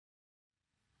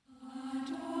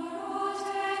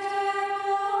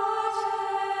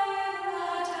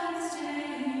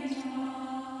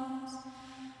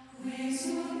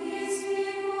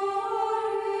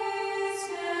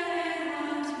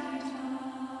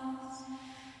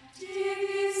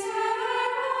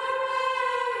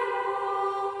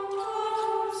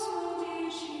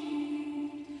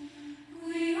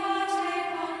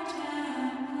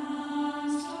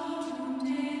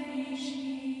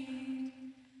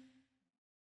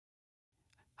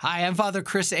Hi, I'm Father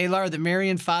Chris Alar, the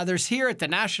Marian Fathers here at the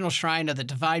National Shrine of the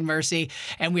Divine Mercy,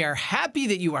 and we are happy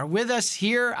that you are with us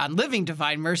here on Living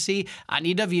Divine Mercy on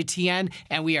EWTN,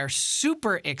 and we are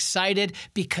super excited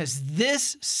because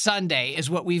this Sunday is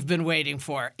what we've been waiting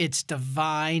for. It's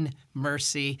Divine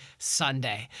Mercy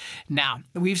Sunday. Now,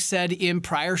 we've said in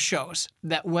prior shows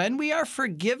that when we are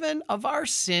forgiven of our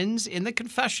sins in the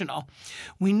confessional,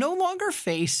 we no longer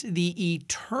face the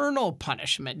eternal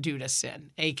punishment due to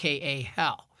sin, aka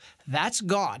hell. That's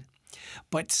gone.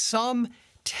 But some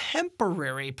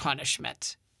temporary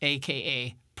punishment,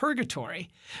 aka purgatory,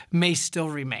 may still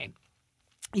remain.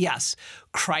 Yes,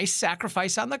 Christ's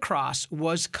sacrifice on the cross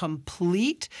was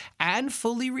complete and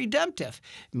fully redemptive,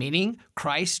 meaning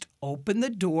Christ opened the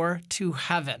door to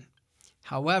heaven.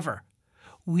 However,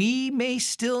 we may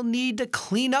still need to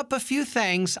clean up a few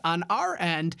things on our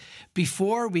end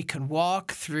before we can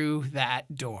walk through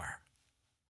that door.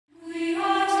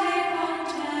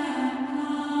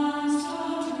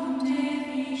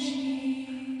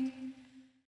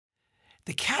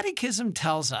 The Catechism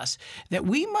tells us that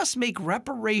we must make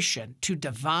reparation to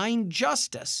divine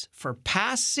justice for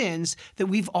past sins that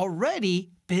we've already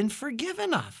been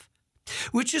forgiven of,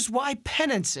 which is why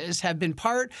penances have been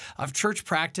part of church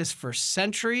practice for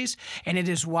centuries, and it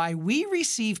is why we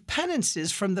receive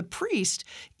penances from the priest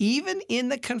even in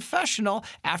the confessional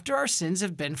after our sins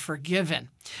have been forgiven.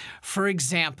 For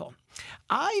example,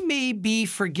 I may be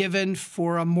forgiven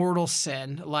for a mortal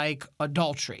sin like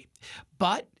adultery,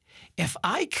 but if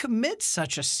I commit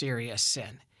such a serious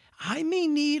sin, I may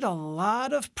need a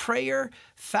lot of prayer,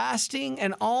 fasting,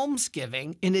 and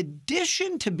almsgiving in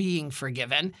addition to being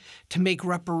forgiven to make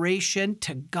reparation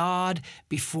to God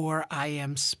before I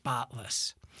am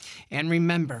spotless. And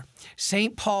remember,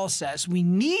 St. Paul says we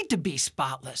need to be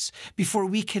spotless before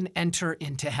we can enter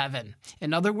into heaven.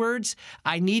 In other words,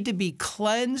 I need to be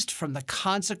cleansed from the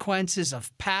consequences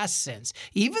of past sins,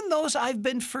 even those I've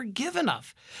been forgiven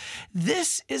of.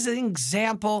 This is an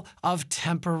example of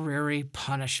temporary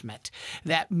punishment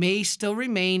that may still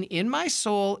remain in my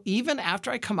soul even after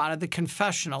I come out of the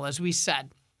confessional, as we said.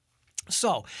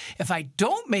 So, if I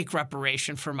don't make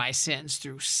reparation for my sins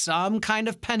through some kind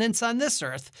of penance on this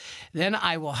earth, then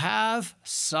I will have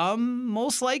some,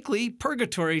 most likely,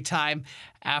 purgatory time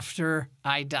after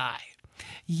I die.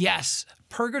 Yes,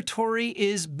 purgatory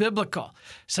is biblical,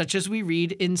 such as we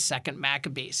read in 2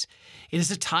 Maccabees. It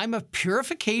is a time of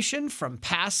purification from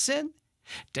past sin,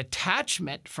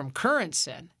 detachment from current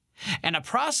sin, and a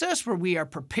process where we are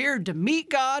prepared to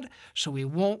meet God so we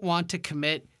won't want to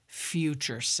commit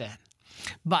future sin.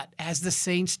 But as the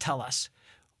saints tell us,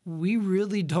 we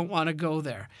really don't want to go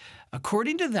there.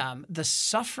 According to them, the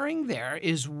suffering there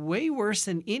is way worse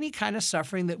than any kind of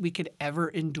suffering that we could ever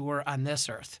endure on this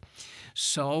earth.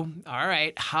 So, all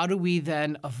right, how do we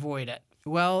then avoid it?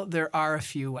 Well, there are a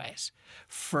few ways.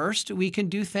 First, we can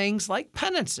do things like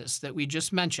penances that we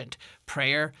just mentioned,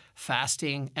 prayer,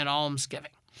 fasting, and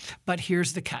almsgiving. But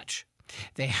here's the catch.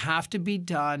 They have to be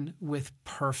done with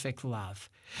perfect love.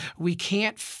 We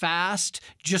can't fast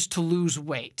just to lose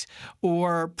weight,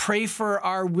 or pray for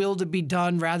our will to be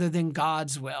done rather than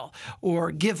God's will,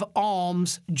 or give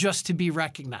alms just to be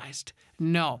recognized.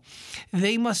 No,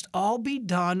 they must all be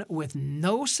done with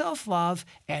no self-love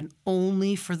and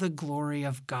only for the glory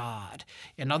of God.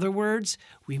 In other words,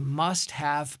 we must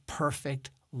have perfect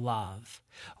love.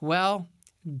 Well,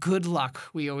 good luck,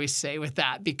 we always say with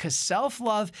that, because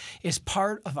self-love is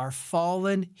part of our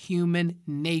fallen human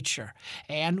nature,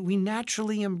 and we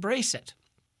naturally embrace it.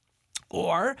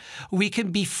 Or we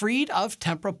can be freed of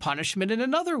temporal punishment in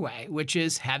another way, which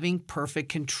is having perfect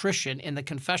contrition in the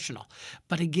confessional.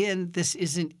 But again, this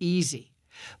isn't easy.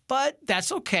 But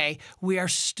that's okay. We are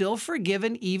still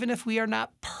forgiven even if we are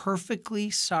not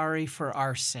perfectly sorry for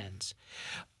our sins.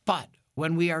 But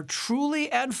when we are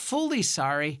truly and fully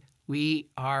sorry, we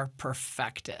are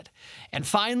perfected. And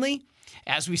finally,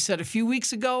 as we said a few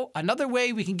weeks ago, another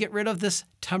way we can get rid of this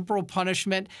temporal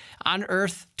punishment on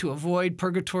earth to avoid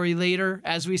purgatory later,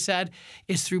 as we said,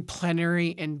 is through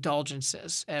plenary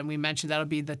indulgences. And we mentioned that'll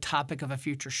be the topic of a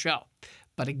future show.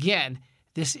 But again,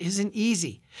 this isn't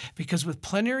easy because with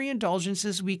plenary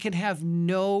indulgences, we can have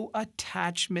no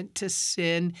attachment to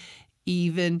sin,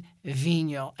 even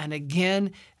venial. And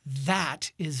again,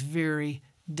 that is very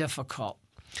difficult.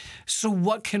 So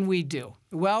what can we do?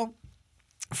 Well,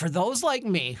 for those like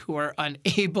me who are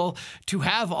unable to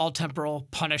have all temporal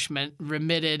punishment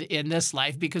remitted in this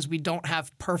life because we don't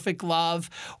have perfect love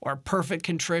or perfect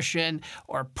contrition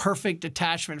or perfect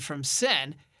detachment from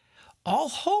sin, all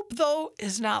hope, though,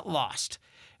 is not lost.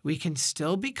 we can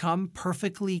still become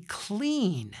perfectly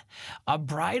clean, a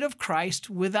bride of Christ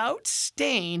without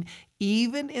stain,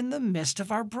 even in the midst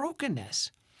of our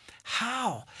brokenness.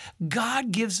 How?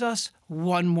 God gives us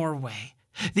one more way.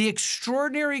 The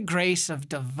extraordinary grace of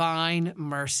Divine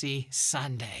Mercy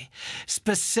Sunday.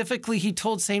 Specifically, he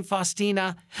told St.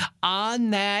 Faustina,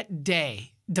 on that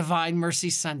day, Divine Mercy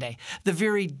Sunday, the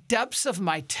very depths of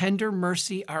my tender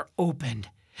mercy are opened.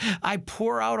 I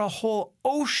pour out a whole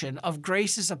ocean of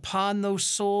graces upon those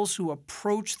souls who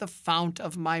approach the fount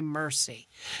of my mercy.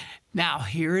 Now,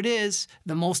 here it is,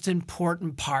 the most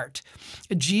important part.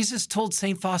 Jesus told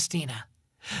St. Faustina,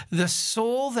 the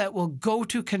soul that will go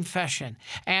to confession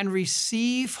and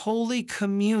receive Holy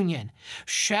Communion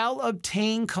shall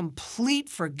obtain complete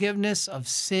forgiveness of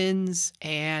sins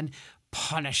and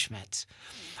punishments.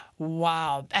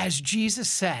 Wow. As Jesus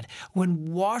said,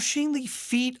 when washing the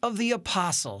feet of the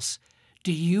apostles,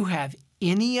 do you have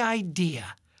any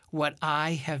idea what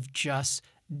I have just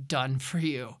done for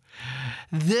you?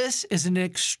 This is an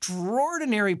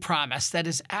extraordinary promise that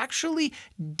is actually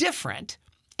different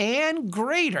and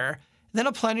greater than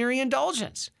a plenary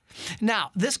indulgence.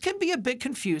 Now, this can be a bit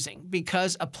confusing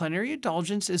because a plenary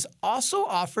indulgence is also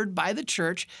offered by the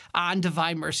Church on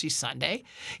Divine Mercy Sunday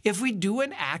if we do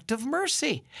an act of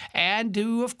mercy and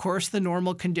do, of course, the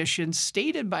normal conditions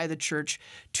stated by the Church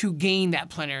to gain that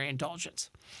plenary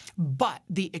indulgence. But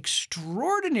the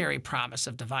extraordinary promise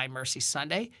of Divine Mercy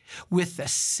Sunday, with the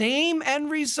same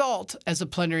end result as a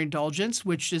plenary indulgence,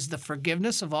 which is the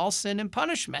forgiveness of all sin and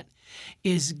punishment,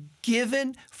 is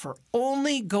given for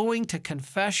only going to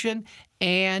confession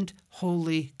and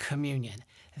Holy Communion.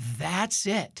 That's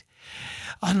it.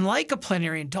 Unlike a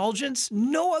plenary indulgence,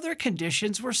 no other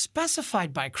conditions were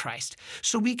specified by Christ,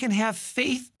 so we can have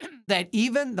faith that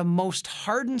even the most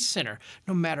hardened sinner,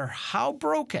 no matter how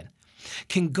broken,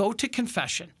 can go to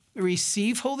confession,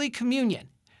 receive Holy Communion,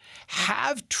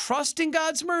 have trust in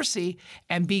God's mercy,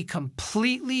 and be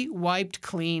completely wiped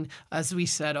clean, as we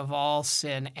said, of all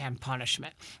sin and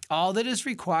punishment. All that is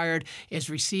required is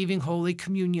receiving Holy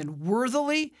Communion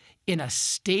worthily in a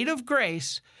state of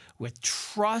grace with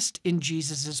trust in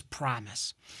Jesus'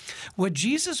 promise. What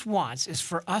Jesus wants is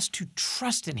for us to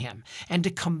trust in him and to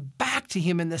come back to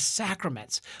him in the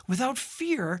sacraments without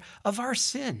fear of our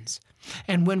sins.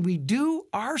 And when we do,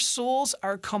 our souls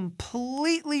are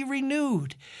completely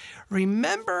renewed.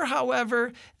 Remember,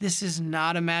 however, this is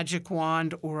not a magic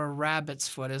wand or a rabbit's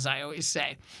foot, as I always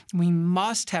say. We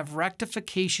must have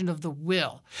rectification of the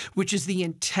will, which is the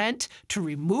intent to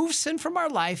remove sin from our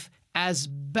life as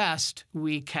best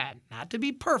we can. Not to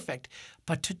be perfect,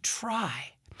 but to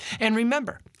try. And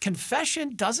remember,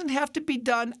 confession doesn't have to be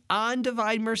done on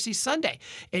Divine Mercy Sunday.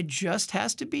 It just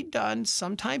has to be done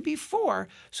sometime before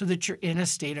so that you're in a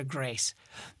state of grace.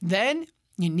 Then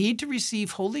you need to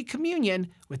receive Holy Communion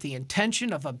with the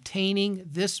intention of obtaining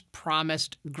this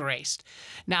promised grace.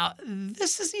 Now,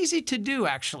 this is easy to do,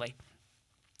 actually.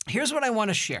 Here's what I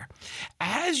want to share.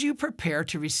 As you prepare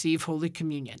to receive Holy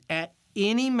Communion at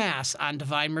any Mass on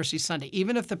Divine Mercy Sunday,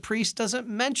 even if the priest doesn't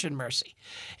mention mercy,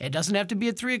 it doesn't have to be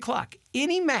at 3 o'clock.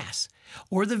 Any Mass,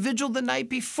 or the vigil the night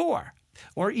before,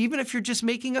 or even if you're just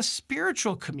making a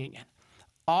spiritual communion,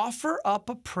 offer up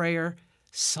a prayer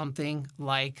something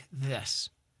like this.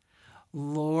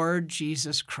 Lord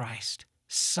Jesus Christ,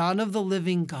 Son of the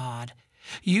living God,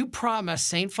 you promised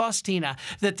St. Faustina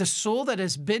that the soul that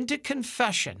has been to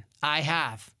confession, I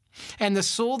have, and the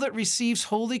soul that receives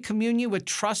Holy Communion with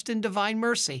trust in divine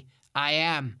mercy, I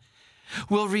am,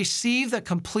 will receive the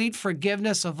complete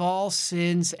forgiveness of all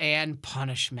sins and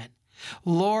punishment.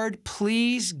 Lord,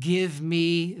 please give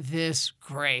me this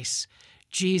grace.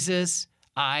 Jesus,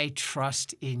 I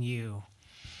trust in you.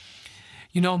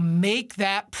 Make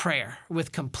that prayer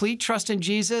with complete trust in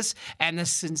Jesus and the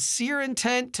sincere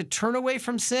intent to turn away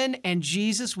from sin, and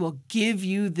Jesus will give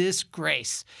you this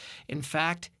grace. In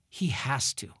fact, he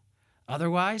has to.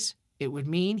 Otherwise, it would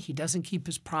mean he doesn't keep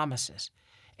his promises,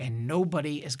 and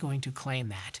nobody is going to claim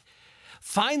that.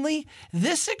 Finally,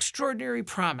 this extraordinary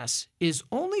promise is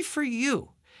only for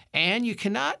you, and you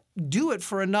cannot do it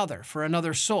for another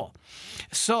soul.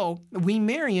 So we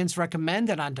Marians recommend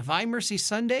that on Divine Mercy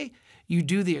Sunday, you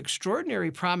do the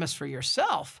extraordinary promise for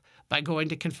yourself by going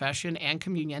to confession and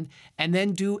communion, and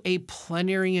then do a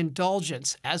plenary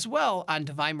indulgence as well on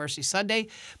Divine Mercy Sunday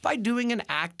by doing an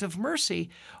act of mercy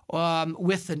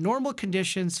with the normal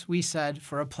conditions we said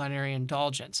for a plenary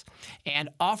indulgence, and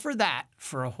offer that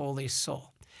for a holy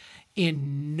soul.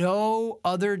 In no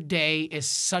other day is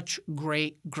such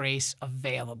great grace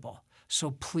available.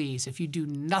 So please, if you do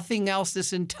nothing else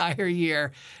this entire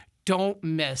year, don't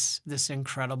miss this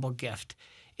incredible gift.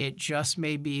 It just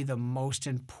may be the most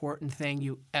important thing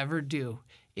you ever do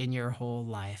in your whole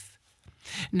life.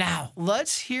 Now,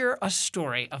 let's hear a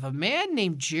story of a man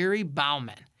named Jerry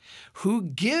Bauman who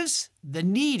gives the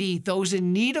needy, those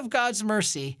in need of God's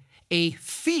mercy, a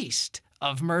feast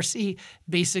of mercy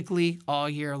basically all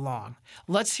year long.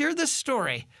 Let's hear the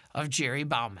story of Jerry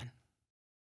Bauman.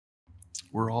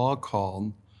 We're all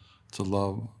called to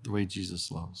love the way Jesus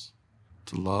loves,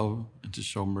 to love and to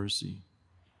show mercy.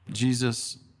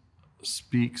 Jesus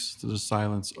speaks to the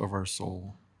silence of our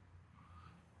soul,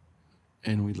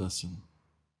 and we listen.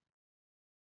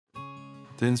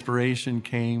 The inspiration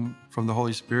came from the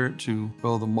Holy Spirit to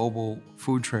build a mobile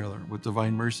food trailer with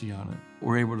Divine Mercy on it.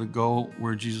 We're able to go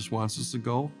where Jesus wants us to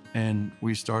go, and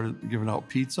we started giving out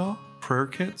pizza, prayer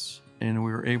kits, and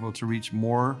we were able to reach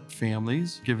more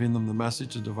families, giving them the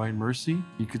message of Divine Mercy.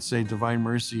 You could say Divine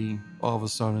Mercy all of a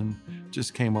sudden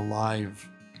just came alive.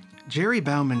 Jerry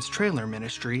Bauman's trailer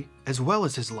ministry, as well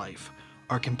as his life,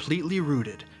 are completely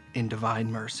rooted in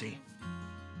Divine Mercy.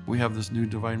 We have this new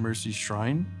Divine Mercy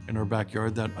shrine in our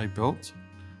backyard that I built.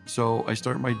 So I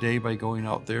start my day by going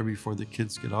out there before the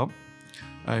kids get up.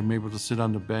 I'm able to sit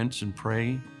on the bench and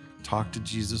pray, talk to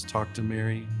Jesus, talk to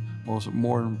Mary.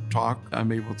 More than talk,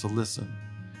 I'm able to listen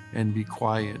and be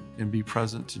quiet and be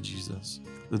present to Jesus.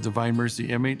 The Divine Mercy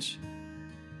image,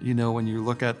 when you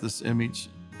look at this image,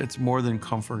 it's more than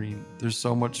comforting. There's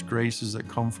so much graces that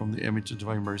come from the image of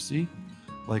Divine Mercy.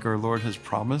 Like our Lord has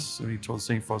promised, and he told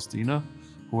St. Faustina,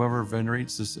 whoever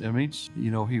venerates this image,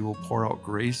 he will pour out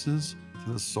graces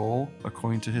to the soul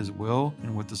according to his will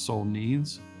and what the soul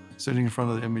needs. Sitting in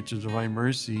front of the image of Divine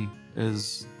Mercy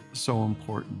is so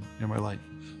important in my life.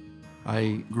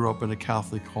 I grew up in a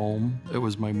Catholic home. It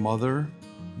was my mother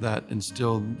that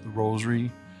instilled the Rosary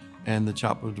and the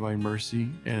Chapel of Divine Mercy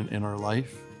in our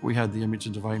life. We had the image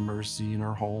of Divine Mercy in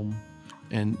our home.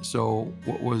 And so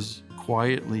what was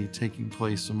quietly taking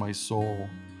place in my soul,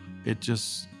 it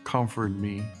just comforted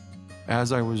me.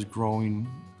 As I was growing,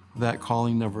 that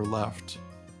calling never left.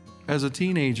 As a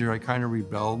teenager, I kind of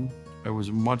rebelled. I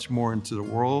was much more into the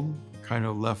world, kind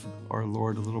of left our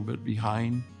Lord a little bit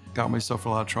behind, got myself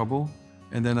in a lot of trouble.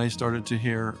 And then I started to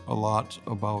hear a lot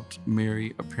about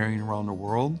Mary appearing around the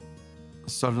world.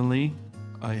 Suddenly,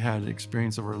 I had an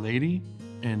experience of Our Lady,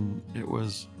 and it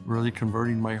was really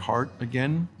converting my heart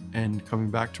again and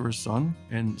coming back to her Son.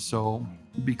 And so,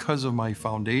 because of my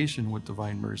foundation with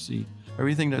Divine Mercy,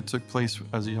 everything that took place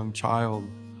as a young child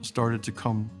started to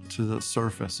come to the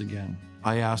surface again.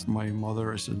 I asked my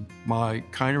mother, I said, "Ma, I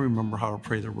kind of remember how to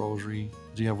pray the Rosary.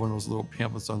 Do you have one of those little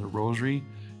pamphlets on the Rosary?"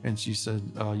 And she said,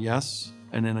 yes.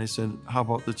 And then I said, "How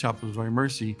about the Chapel of Divine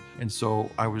Mercy?" And so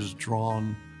I was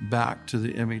drawn back to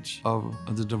the image of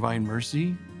the Divine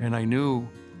Mercy. And I knew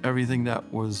everything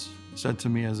that was said to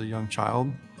me as a young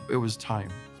child, it was time.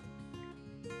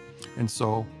 And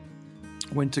so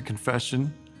went to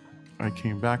confession. I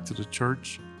came back to the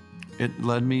church. It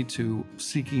led me to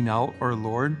seeking out our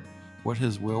Lord, what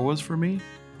his will was for me,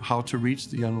 how to reach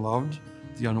the unloved,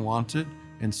 the unwanted,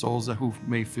 and souls who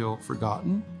may feel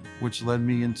forgotten, which led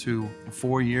me into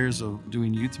 4 years of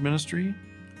doing youth ministry.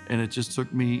 And it just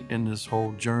took me in this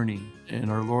whole journey.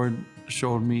 And our Lord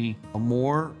showed me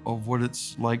more of what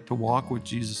it's like to walk with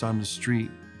Jesus on the street.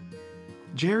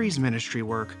 Jerry's ministry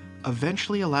work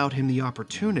eventually allowed him the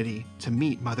opportunity to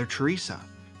meet Mother Teresa,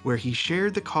 where he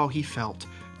shared the call he felt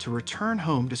to return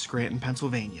home to Scranton,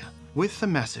 Pennsylvania, with the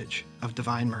message of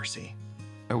Divine Mercy.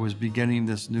 I was beginning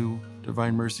this new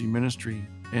Divine Mercy ministry,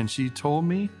 and she told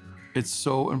me, it's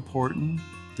so important.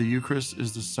 The Eucharist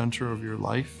is the center of your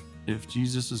life. If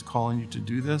Jesus is calling you to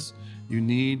do this, you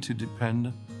need to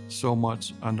depend so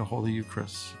much on the Holy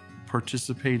Eucharist.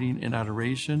 Participating in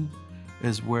adoration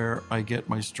is where I get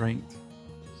my strength.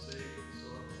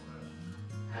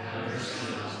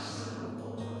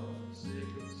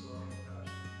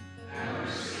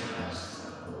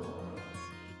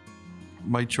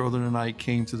 My children and I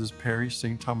came to this parish,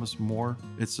 St. Thomas More.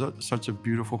 It's such a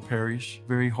beautiful parish,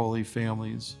 very holy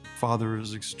families. Father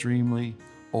is extremely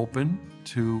open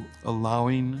to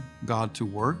allowing God to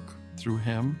work through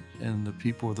him and the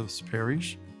people of this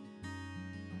parish.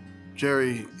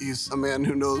 Jerry, he's a man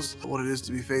who knows what it is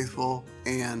to be faithful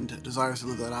and desires to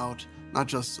live that out, not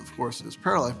just, of course, in his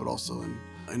prayer life, but also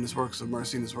in his works of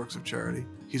mercy and his works of charity.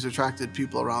 He's attracted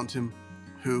people around him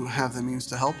who have the means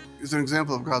to help. He's an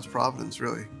example of God's providence,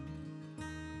 really.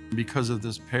 Because of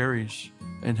this parish,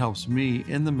 it helps me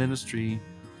in the ministry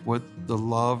with the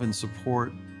love and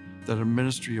support that a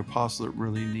ministry apostolate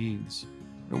really needs.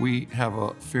 We have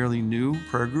a fairly new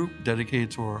prayer group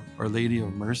dedicated to Our Lady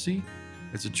of Mercy.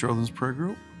 It's a children's prayer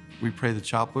group. We pray the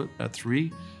chaplet at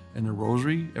 3, and the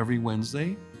rosary every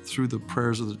Wednesday. Through the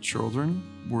prayers of the children,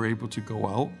 we're able to go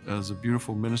out as a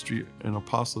beautiful ministry and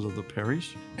apostolate of the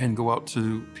parish and go out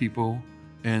to people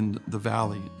in the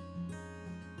valley.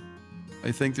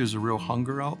 I think there's a real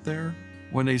hunger out there.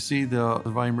 When they see the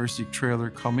Divine Mercy trailer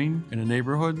coming in a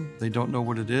neighborhood, they don't know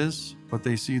what it is, but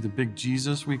they see the big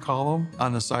Jesus, we call him,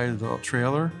 on the side of the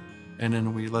trailer, and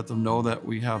then we let them know that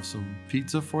we have some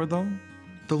pizza for them.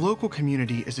 The local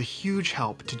community is a huge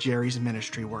help to Jerry's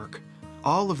ministry work.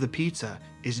 All of the pizza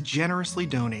is generously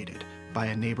donated by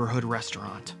a neighborhood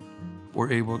restaurant.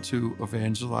 We're able to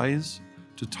evangelize,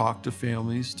 to talk to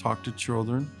families, talk to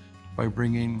children by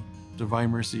bringing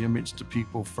Divine Mercy image to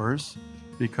people first,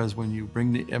 because when you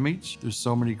bring the image, there's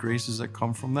so many graces that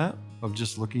come from that, of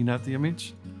just looking at the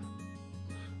image.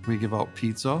 We give out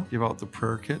pizza, give out the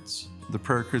prayer kits. The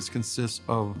prayer kits consist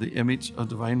of the image of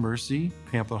Divine Mercy,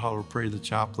 pamphlet how to pray the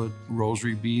chaplet,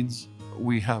 rosary beads.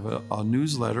 We have a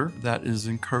newsletter that is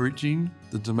encouraging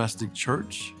the domestic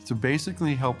church to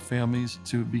basically help families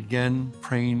to begin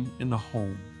praying in the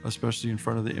home, especially in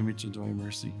front of the image of Divine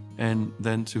Mercy, and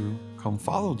then to come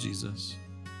follow Jesus.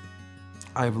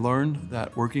 I've learned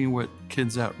that working with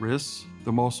kids at risk,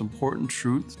 the most important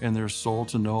truth in their soul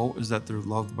to know is that they're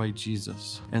loved by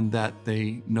Jesus, and that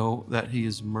they know that He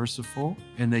is merciful,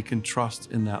 and they can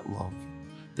trust in that love.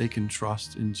 They can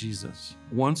trust in Jesus.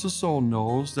 Once a soul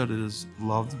knows that it is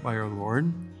loved by our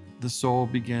Lord, the soul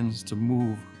begins to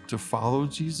move to follow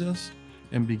Jesus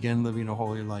and begin living a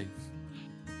holy life.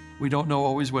 We don't know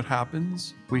always what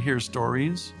happens. We hear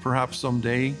stories. Perhaps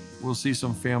someday we'll see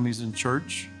some families in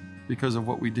church because of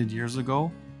what we did years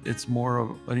ago. It's more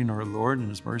of letting our Lord and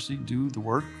His mercy do the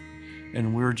work,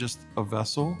 and we're just a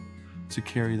vessel to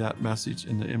carry that message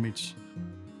in the image.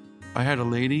 I had a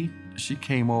lady, she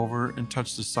came over and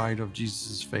touched the side of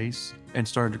Jesus' face and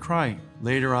started to cry.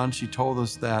 Later on, she told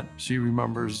us that she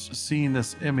remembers seeing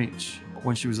this image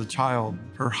when she was a child.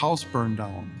 Her house burned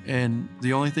down, and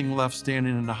the only thing left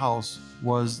standing in the house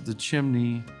was the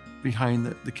chimney behind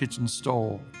the kitchen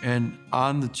stove. And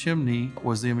on the chimney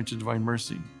was the image of Divine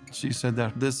Mercy. She said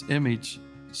that this image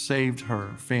saved her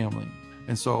family.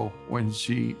 And so when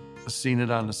she seen it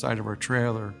on the side of her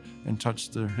trailer and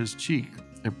touched his cheek,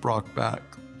 it brought back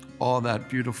all that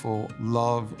beautiful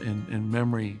love and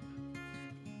memory.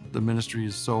 The ministry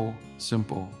is so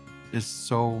simple. It's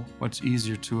so much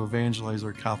easier to evangelize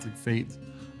our Catholic faith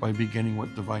by beginning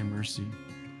with Divine Mercy.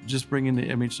 Just bringing the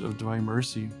image of Divine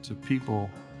Mercy to people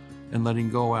and letting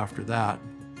go after that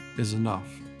is enough,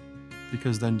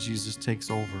 because then Jesus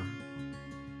takes over.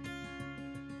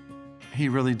 He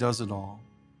really does it all.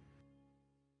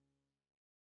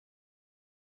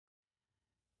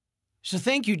 So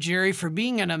thank you, Jerry, for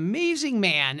being an amazing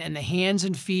man in the hands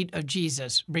and feet of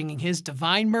Jesus, bringing His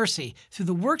divine mercy through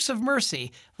the works of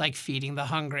mercy like feeding the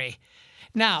hungry.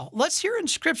 Now, let's hear in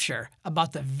Scripture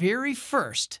about the very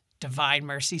first Divine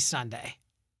Mercy Sunday.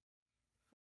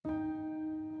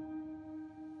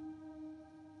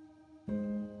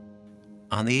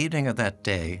 On the evening of that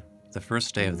day, the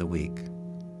first day of the week,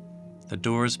 the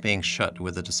doors being shut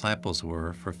where the disciples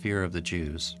were for fear of the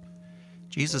Jews,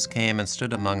 Jesus came and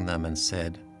stood among them and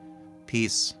said,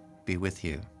 "Peace be with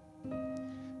you."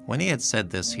 When He had said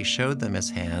this, He showed them His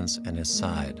hands and His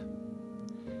side.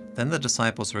 Then the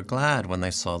disciples were glad when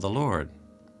they saw the Lord.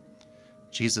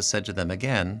 Jesus said to them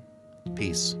again,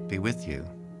 "Peace be with you.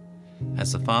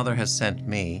 As the Father has sent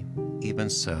me, even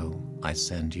so I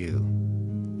send you."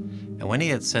 And when He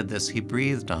had said this, He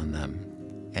breathed on them,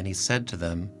 and He said to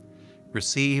them,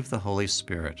 "Receive the Holy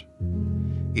Spirit.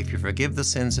 If you forgive the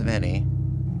sins of any,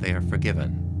 they are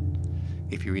forgiven.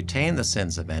 If you retain the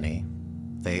sins of any,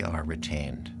 they are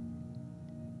retained."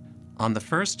 On the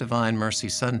first Divine Mercy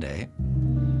Sunday,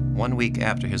 1 week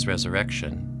after His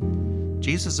resurrection,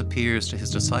 Jesus appears to His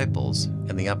disciples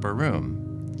in the upper room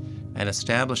and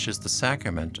establishes the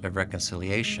sacrament of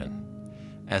reconciliation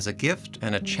as a gift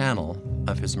and a channel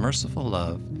of His merciful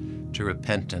love to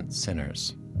repentant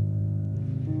sinners.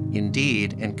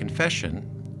 Indeed, in confession,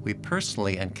 we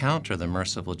personally encounter the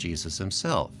merciful Jesus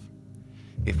Himself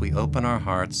if we open our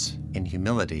hearts in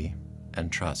humility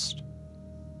and trust.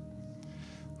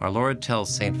 Our Lord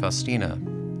tells St. Faustina,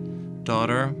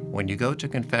 "Daughter, when you go to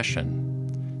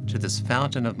confession, to this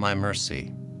fountain of my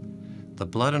mercy, the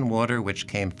blood and water which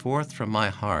came forth from my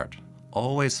heart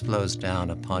always flows down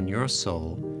upon your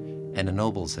soul and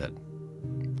ennobles it.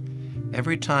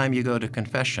 Every time you go to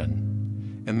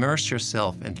confession, immerse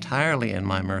yourself entirely in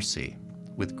my mercy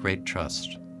with great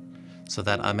trust, so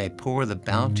that I may pour the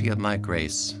bounty of my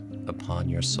grace upon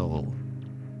your soul.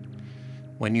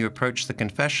 When you approach the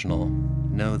confessional,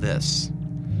 know this,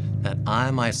 that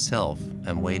I myself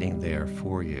am waiting there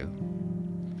for you.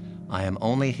 I am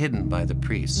only hidden by the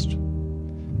priest,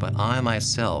 but I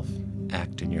myself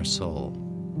act in your soul.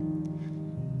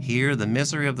 Here the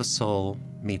misery of the soul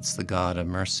meets the God of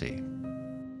mercy.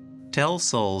 Tell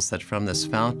souls that from this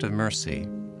fount of mercy,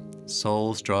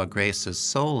 souls draw graces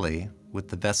solely with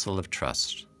the vessel of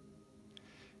trust.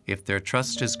 If their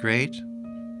trust is great,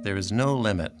 there is no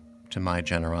limit to my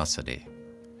generosity.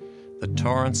 The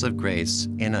torrents of grace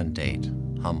inundate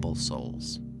humble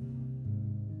souls.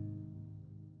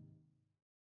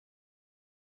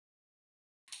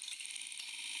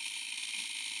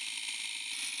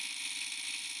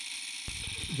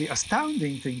 The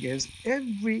astounding thing is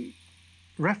every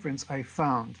reference I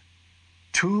found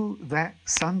to that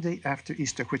Sunday after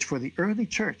Easter, which for the early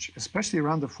church, especially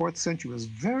around the 4th century, was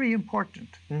very important.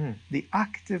 The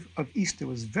octave of Easter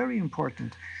was very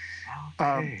important.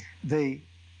 Okay. They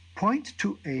point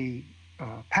to a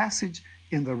passage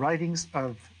in the writings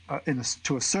of,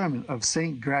 to a sermon of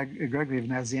St. Gregory of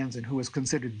Nazianzen, who was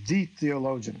considered the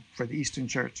theologian for the Eastern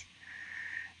Church.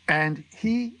 And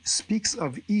he speaks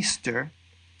of Easter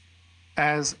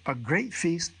as a great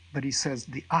feast, but he says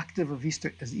the octave of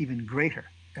Easter is even greater.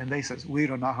 And they says, we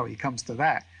don't know how he comes to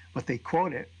that, but they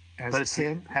quote it as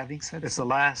him having said it's the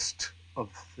last of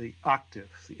the octave,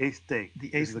 the 8th day. The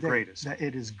 8th is the day, greatest. that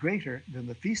it is greater than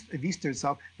the feast of Easter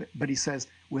itself, but he says,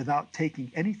 without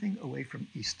taking anything away from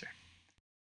Easter.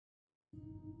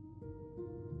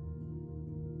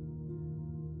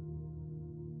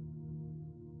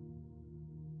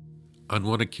 On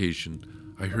one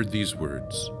occasion, I heard these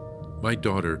words, "My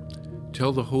daughter,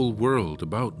 tell the whole world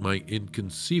about my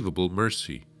inconceivable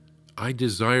mercy. I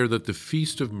desire that the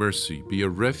feast of mercy be a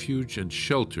refuge and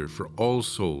shelter for all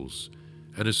souls,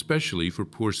 and especially for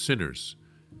poor sinners.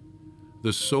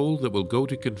 The soul that will go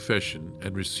to confession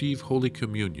and receive Holy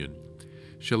Communion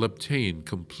shall obtain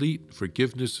complete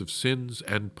forgiveness of sins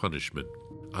and punishment.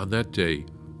 On that day,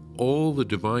 all the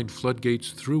divine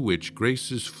floodgates through which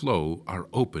graces flow are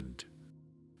opened.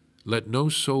 Let no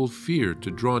soul fear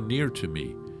to draw near to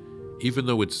me, even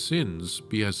though its sins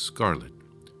be as scarlet.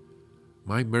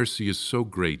 My mercy is so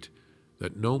great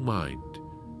that no mind,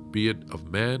 be it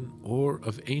of man or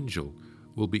of angel,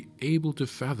 will be able to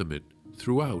fathom it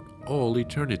throughout all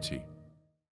eternity."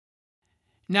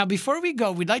 Now, before we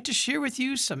go, we'd like to share with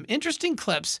you some interesting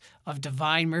clips of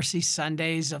Divine Mercy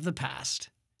Sundays of the past.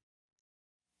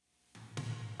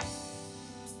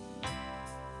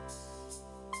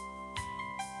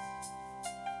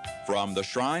 From the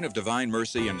Shrine of Divine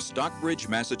Mercy in Stockbridge,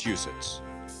 Massachusetts,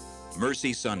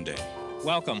 Mercy Sunday.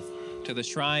 Welcome to the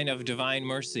Shrine of Divine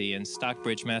Mercy in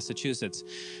Stockbridge, Massachusetts,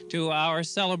 to our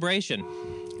celebration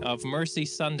of Mercy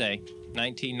Sunday,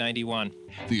 1991.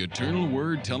 The Eternal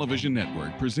Word Television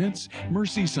Network presents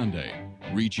Mercy Sunday,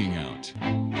 Reaching Out.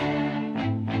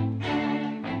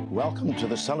 Welcome to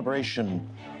the celebration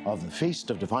of the Feast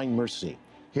of Divine Mercy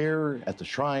here at the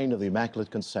Shrine of the Immaculate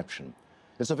Conception.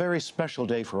 It's a very special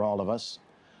day for all of us,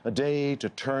 a day to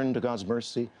turn to God's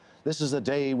mercy. This is a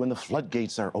day when the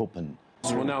floodgates are open.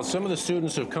 Well, now, some of the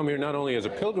students have come here not only as a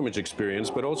pilgrimage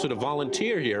experience, but also to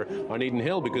volunteer here on Eden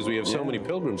Hill, because we have so many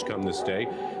pilgrims come this day,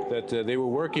 that they were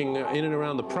working in and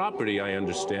around the property, I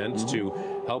understand, to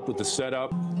help with the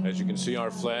setup. As you can see,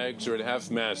 our flags are at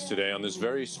half-mast today on this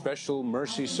very special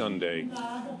Mercy Sunday,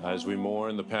 as we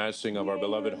mourn the passing of our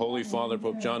beloved Holy Father,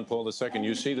 Pope John Paul II.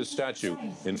 You see the statue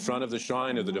in front of the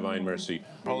Shrine of the Divine Mercy.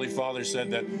 Holy Father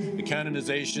said that the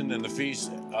canonization and the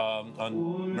feast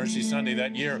on Mercy Sunday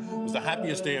that year was the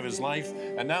happiest day of his life,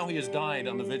 and now he has died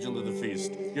on the vigil of the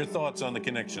feast. Your thoughts on the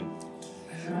connection?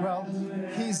 Well,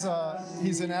 he's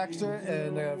an actor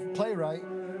and a playwright,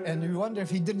 and you wonder if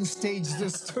he didn't stage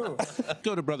this too.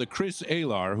 Go to Brother Chris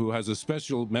Alar, who has a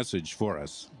special message for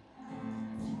us.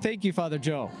 Thank you, Father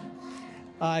Joe.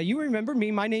 You remember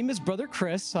me. My name is Brother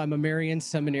Chris. I'm a Marian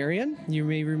seminarian. You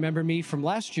may remember me from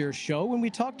last year's show when we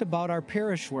talked about our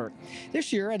parish work.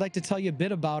 This year, I'd like to tell you a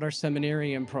bit about our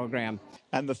seminarian program.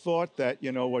 And the thought that,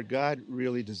 you know, what God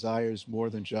really desires more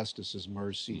than justice is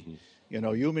mercy. You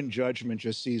know, human judgment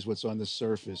just sees what's on the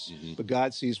surface, but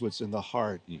God sees what's in the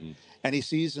heart. And he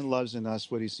sees and loves in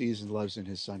us what he sees and loves in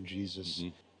his son, Jesus.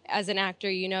 As an actor,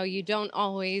 you know, you don't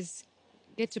always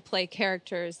get to play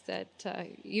characters that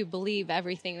you believe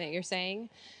everything that you're saying.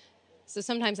 So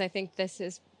sometimes I think this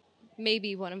is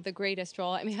maybe one of the greatest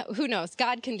roles. I mean, who knows?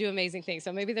 God can do amazing things.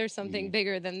 So maybe there's something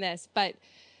bigger than this. But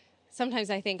sometimes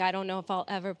I think I don't know if I'll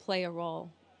ever play a role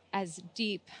as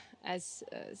deep as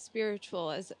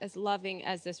spiritual, as loving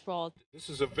as this role. This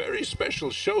is a very special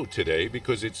show today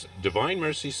because it's Divine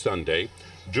Mercy Sunday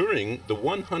during the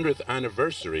 100th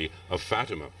anniversary of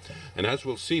Fatima. And as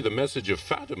we'll see, the message of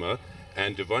Fatima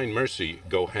and Divine Mercy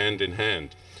go hand in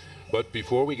hand. But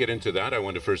before we get into that, I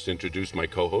want to first introduce my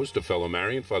co-host, a fellow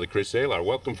Marian, Father Chris Alar.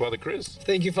 Welcome, Father Chris.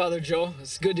 Thank you, Father Joe.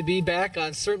 It's good to be back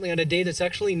certainly on a day that's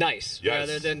actually nice,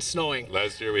 rather than snowing.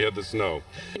 Last year we had the snow.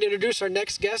 I'd introduce our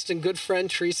next guest and good friend,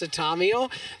 Teresa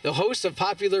Tomeo, the host of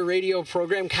popular radio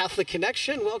program Catholic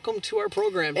Connection. Welcome to our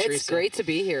program, Teresa. It's great to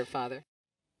be here, Father.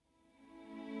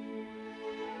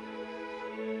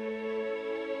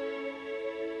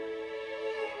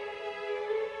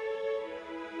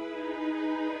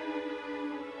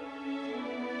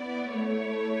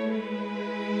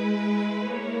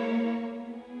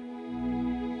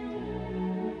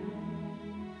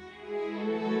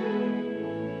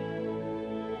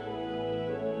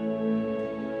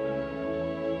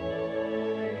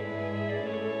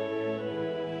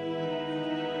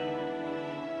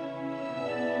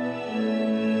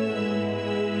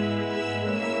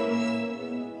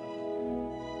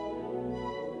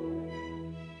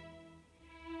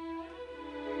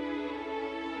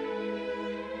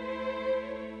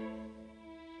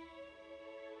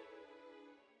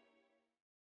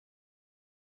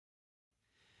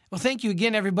 Well, thank you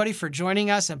again, everybody, for joining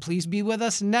us, and please be with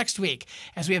us next week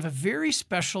as we have a very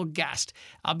special guest.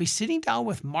 I'll be sitting down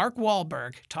with Mark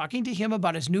Wahlberg, talking to him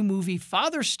about his new movie,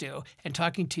 Father Stew, and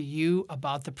talking to you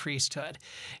about the priesthood.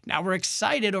 Now, we're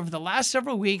excited. Over the last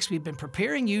several weeks, we've been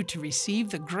preparing you to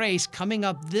receive the grace. Coming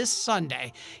up this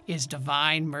Sunday is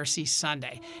Divine Mercy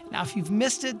Sunday. Now, if you've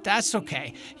missed it, that's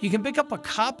okay. You can pick up a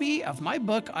copy of my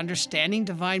book, Understanding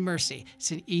Divine Mercy.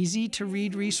 It's an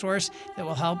easy-to-read resource that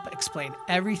will help explain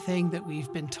everything that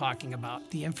we've been talking about.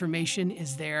 The information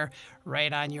is there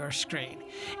right on your screen.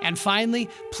 And finally,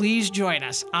 please join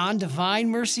us on Divine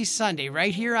Mercy Sunday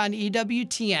right here on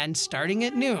EWTN starting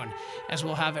at noon, as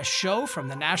we'll have a show from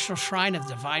the National Shrine of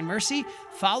Divine Mercy,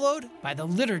 followed by the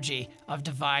Liturgy of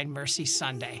Divine Mercy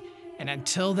Sunday. And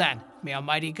until then, may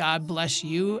Almighty God bless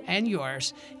you and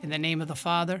yours in the name of the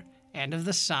Father, and of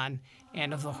the Son,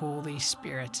 and of the Holy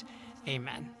Spirit.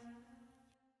 Amen.